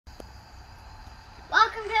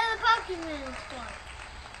Welcome to the Pokemen Squad.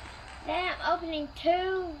 Today I'm opening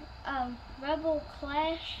two Rebel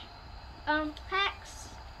Clash packs,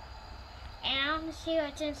 and I'm gonna see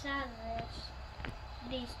what's inside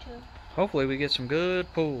of these two. Hopefully we get some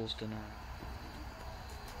good pulls tonight.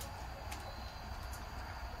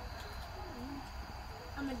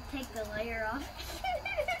 I'm gonna take the layer off,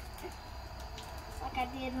 like I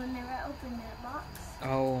did whenever I opened that box.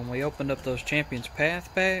 Oh, and we opened up those Champions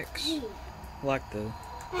Path packs. Yeah. Like the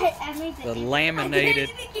the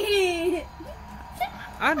laminated. I did it again.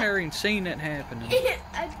 I've never even seen that happening.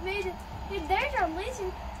 I made it. Dude, there's a lizard.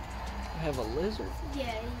 You have a lizard?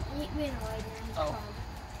 Yeah, he went away now. Oh.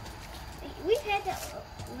 We've had that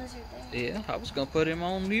lizard there. Yeah, I was gonna put him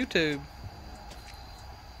on YouTube.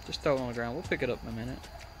 Just throw it on the ground. We'll pick it up in a minute.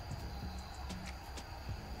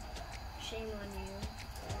 Shame on you.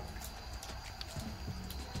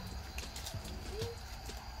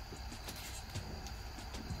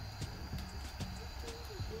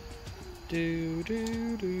 Do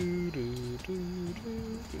do do do do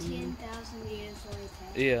do. 10,000 years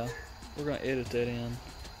later. Yeah, we're gonna edit that in.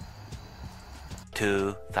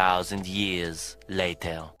 2,000 years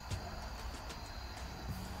later.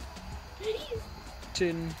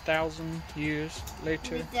 10,000 years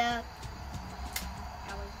later. With the...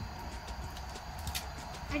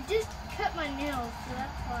 I just cut my nails, so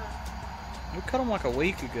that's why. We cut them like a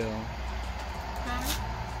week ago. Huh?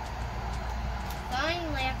 I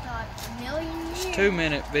only left like a million years. This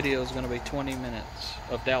 2-minute video is going to be 20 minutes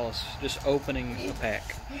of Dallas just opening a pack.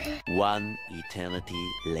 One eternity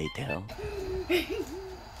later. Did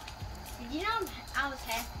you know I was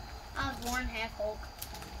born half Hulk?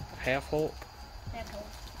 Half Hulk? Half Hulk.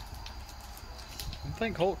 I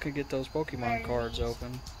think Hulk could get those Pokemon cards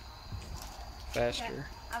open faster.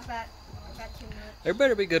 I've got 2 minutes. There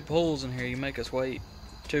better be good pulls in here. You make us wait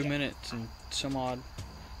 2 minutes and some odd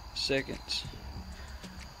seconds.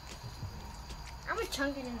 I'm gonna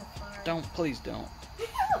chunk it in the fire. Please don't.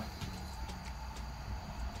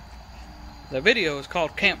 The video is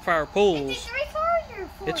called Campfire Pulls. Is it 3 cards or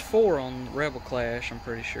 4? It's 4 on Rebel Clash, I'm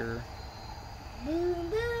pretty sure. Boom,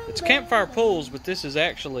 boom, It's boom, Campfire boom. Pulls, but this is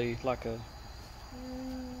actually like a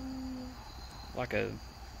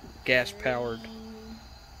gas-powered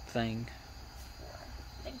thing.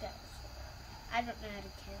 I think that was 4. I don't know how to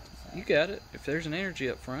count. So. You got it. If there's an energy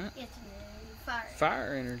up front. It's an fire.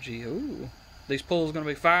 Fire energy. Ooh. These pulls gonna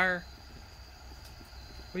be fire.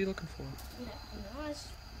 What are you looking for? No, it's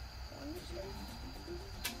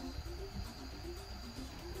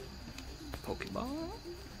Pokeball.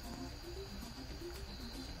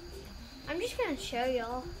 I'm just gonna show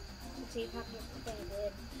y'all and see if I can play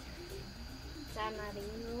it. I'm not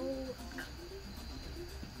even old.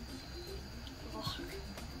 Oh.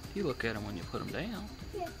 You look at them when you put them down.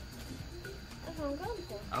 Yeah. That's what I'm going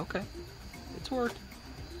for. Okay. It's working.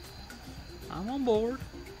 I'm on board.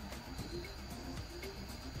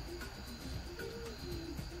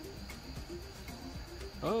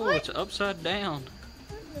 Oh, What? it's upside down.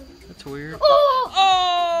 That's weird. Oh!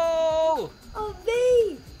 Oh! Oh,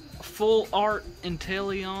 V! Full art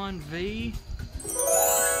Inteleon V.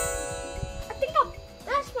 I think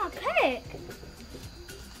that's my pack.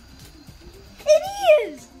 It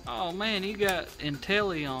is! Oh man, you got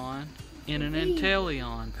Inteleon in an V.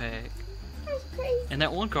 Inteleon pack. That's crazy. And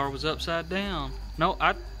that one card was upside down. No,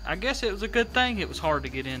 I guess it was a good thing it was hard to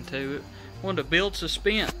get into. It wanted to build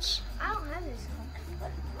suspense. I don't have this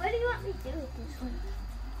one. What do you want me to do with this one?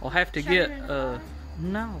 We'll have to Shove it in get, the fire?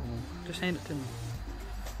 no, just hand it to me.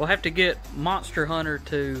 We'll have to get Monster Hunter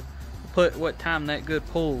to put what time that good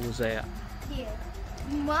pull was at. Yeah.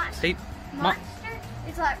 Monster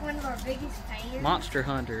is like one of our biggest fans. Monster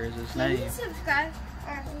Hunter is his He name. subscribes,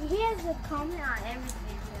 he has a comment on every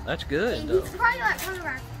video. That's good, And though. he's probably like one of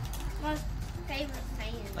our most favorite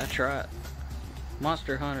fans. That's right.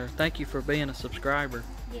 Monster Hunter, thank you for being a subscriber.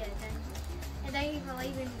 Yeah, thank you. And thank you for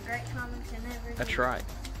leaving great comments and everything. That's right.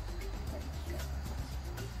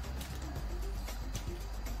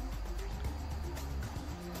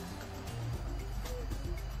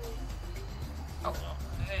 Oh,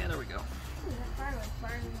 yeah, there we go.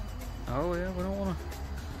 Oh yeah, we don't want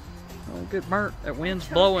to get burnt. That wind's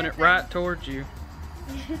blowing it right towards you.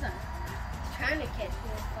 He's trying to catch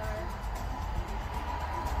me on fire.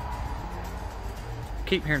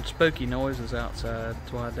 Keep hearing spooky noises outside.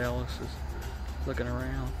 That's why Dallas is looking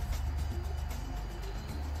around.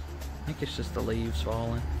 I think it's just the leaves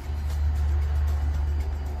falling.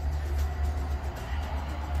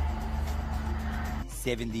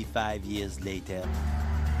 "75 years later."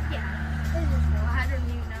 Yeah, this is cool. I don't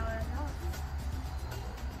even know what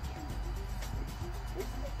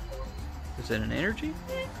it Is it an energy?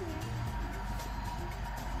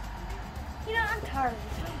 You know, I'm tired of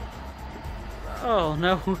this. Oh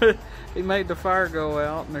no, he made the fire go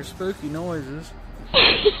out and there's spooky noises.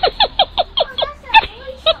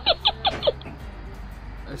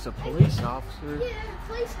 It's a police officer. Yeah, a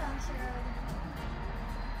police officer.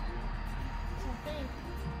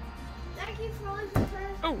 Thank you for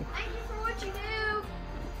listening. Oh. Thank you for what you do.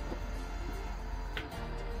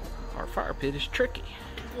 Our fire pit is tricky.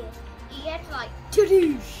 Yeah. You have to like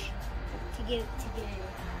to-doosh to get it together.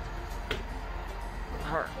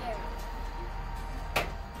 Alright. There.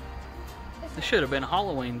 This should have been a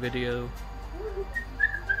Halloween video.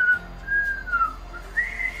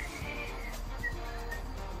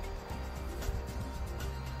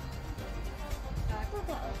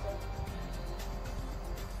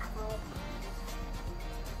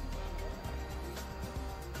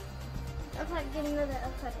 Looks like getting another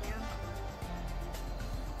upside down.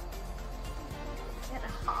 Got a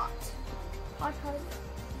hot tub.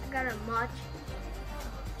 I got a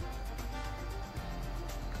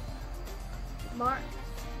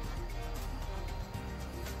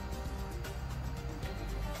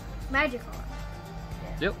magic heart.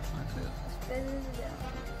 Yep, that's it. Spin it down.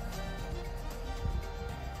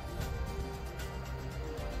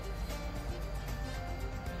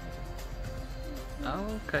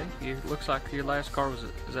 Oh, okay. Looks like your last card was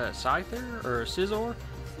is that a Scyther or a Scizor?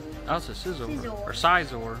 Oh, it's a Scizor. Scizor. Or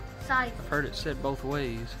Sizor. Size. I've heard it said both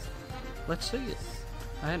ways. Let's see it.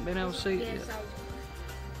 I hadn't been able to see it yet. Size.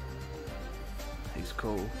 He's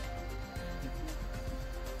cool.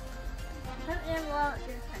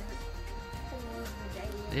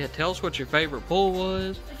 Yeah, tell us what your favorite pull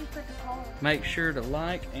was. Make sure to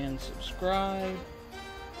like and subscribe.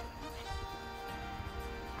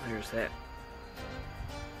 There's that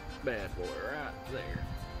bad boy right there.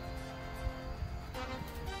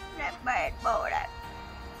 That bad boy, that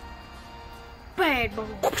bad boy.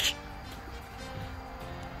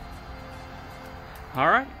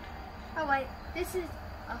 Alright. Oh wait, this is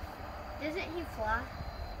doesn't he fly?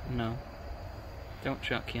 No. Don't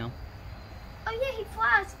chuck him. Oh yeah, he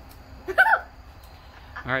flies.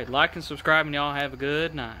 Alright, like and subscribe and y'all have a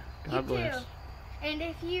good night. God bless. Too. And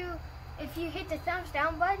if you hit the thumbs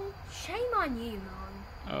down button, shame on you, Mom.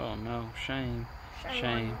 Oh no, shame.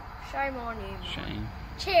 Shame. Shame on you. Shame.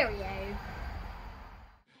 Cheerio.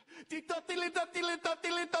 Tito, tito, tito, tito,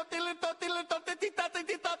 tito, tito, tito, tito,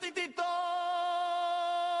 tito, tito, tito.